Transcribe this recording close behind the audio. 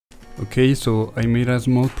Okay, so I made a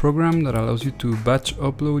small program that allows you to batch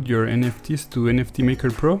upload your NFTs to NFT Maker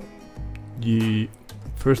Pro. The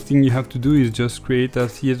first thing you have to do is just create a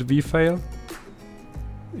CSV file.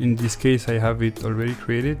 In this case, I have it already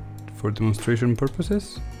created for demonstration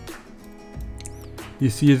purposes. The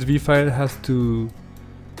CSV file has to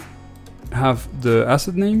have the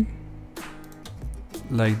asset name,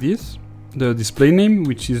 like this, the display name,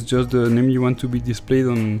 which is just the name you want to be displayed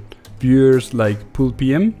on viewers like Pool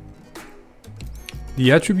PM.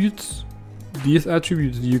 The attributes, these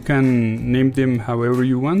attributes you can name them however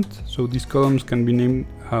you want, so these columns can be named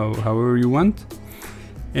however you want,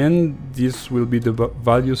 and this will be the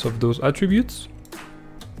values of those attributes.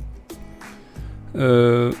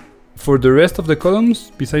 For the rest of the columns,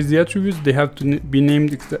 besides the attributes, they have to be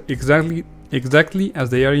named exactly as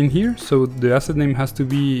they are in here. So the asset name has to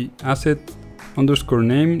be asset underscore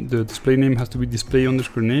name, the display name has to be display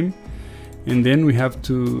underscore name, and then we have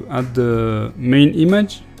to add the main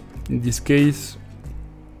image. In this case,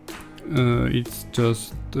 it's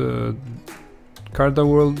just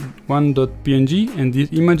cardaworld1.png, and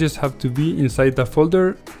these images have to be inside a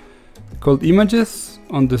folder called images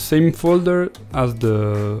on the same folder as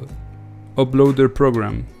the uploader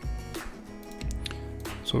program.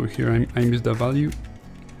 So here I missed the value.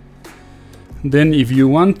 Then if you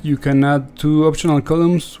want, you can add two optional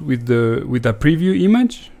columns with a preview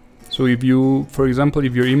image. So if you, for example,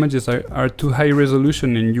 if your images are too high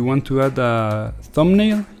resolution and you want to add a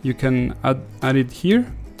thumbnail, you can add it here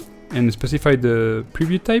and specify the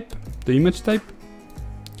preview type, the image type.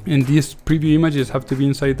 And these preview images have to be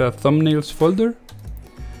inside the thumbnails folder.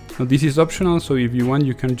 Now this is optional, so if you want,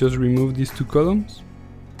 you can just remove these two columns.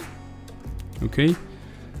 Okay,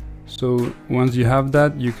 so once you have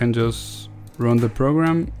that, you can just run the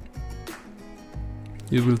program.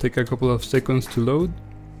 It will take a couple of seconds to load.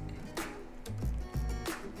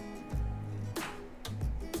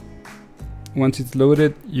 Once it's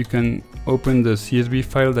loaded, you can open the CSV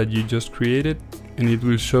file that you just created, and it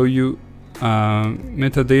will show you a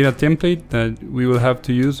metadata template that we will have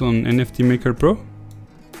to use on NFT Maker Pro.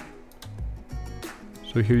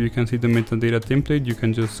 So here you can see the metadata template. You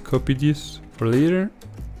can just copy this for later.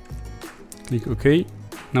 Click OK.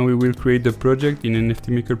 Now we will create the project in NFT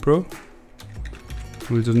Maker Pro.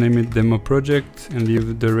 We'll just name it demo project and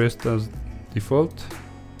leave the rest as default.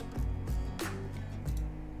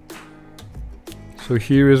 So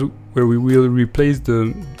here is where we will replace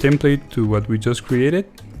the template to what we just created.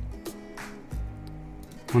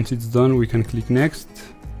 Once it's done, we can click next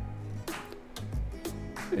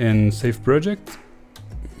and save project.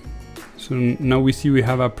 So now we see we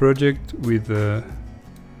have a project with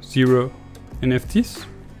 0 NFTs.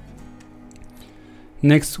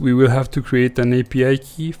 Next, we will have to create an API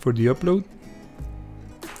key for the upload.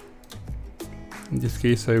 In this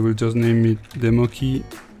case, I will just name it demo key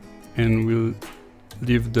and we'll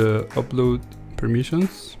leave the upload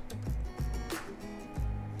permissions.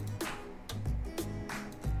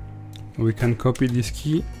 We can copy this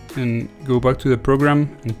key and go back to the program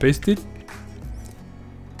and paste it.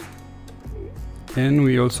 And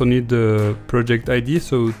we also need the project ID,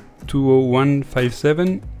 so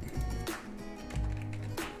 20157.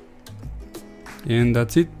 And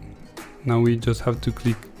that's it. Now we just have to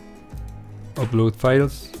click upload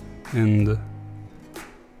files and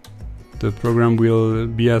the program will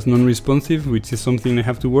be as non-responsive, which is something I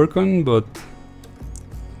have to work on, but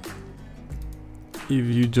if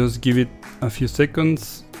you just give it a few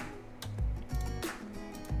seconds,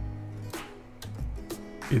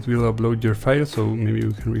 it will upload your file. So maybe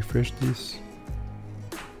we can refresh this.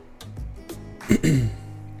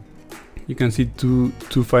 You can see two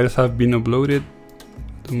files have been uploaded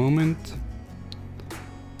at the moment.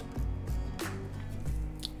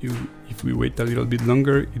 If we wait a little bit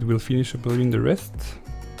longer, it will finish uploading the rest.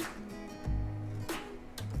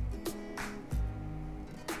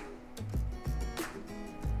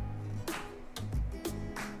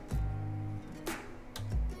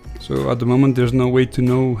 So at the moment there's no way to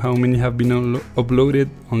know how many have been uploaded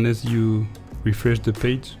unless you refresh the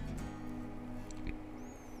page.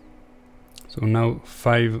 So now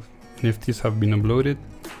 5 NFTs have been uploaded.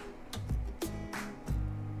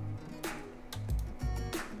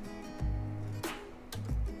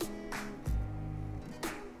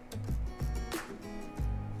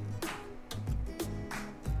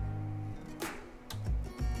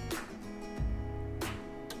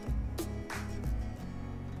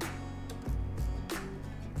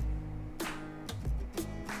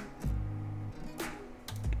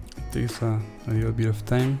 Takes a little bit of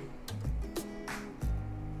time.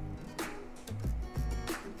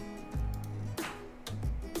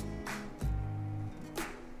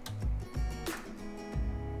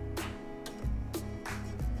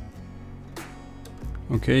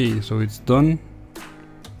 Okay, so it's done.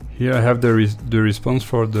 Here I have the response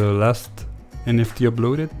for the last NFT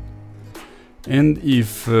uploaded. And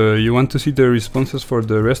if you want to see the responses for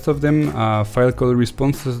the rest of them, a file called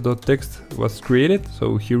responses.txt was created.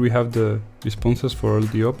 So here we have the responses for all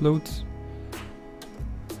the uploads.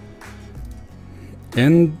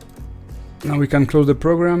 And now we can close the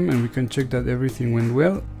program and we can check that everything went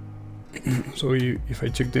well. So if I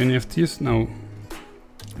check the NFTs, now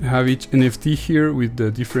I have each NFT here with the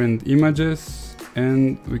different images,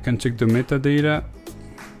 and we can check the metadata,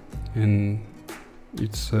 and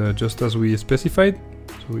it's just as we specified.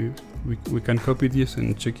 So we can copy this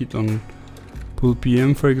and check it on Pool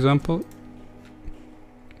PM, for example.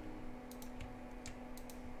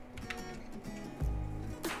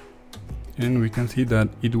 And we can see that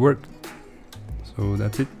it worked. So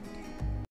that's it.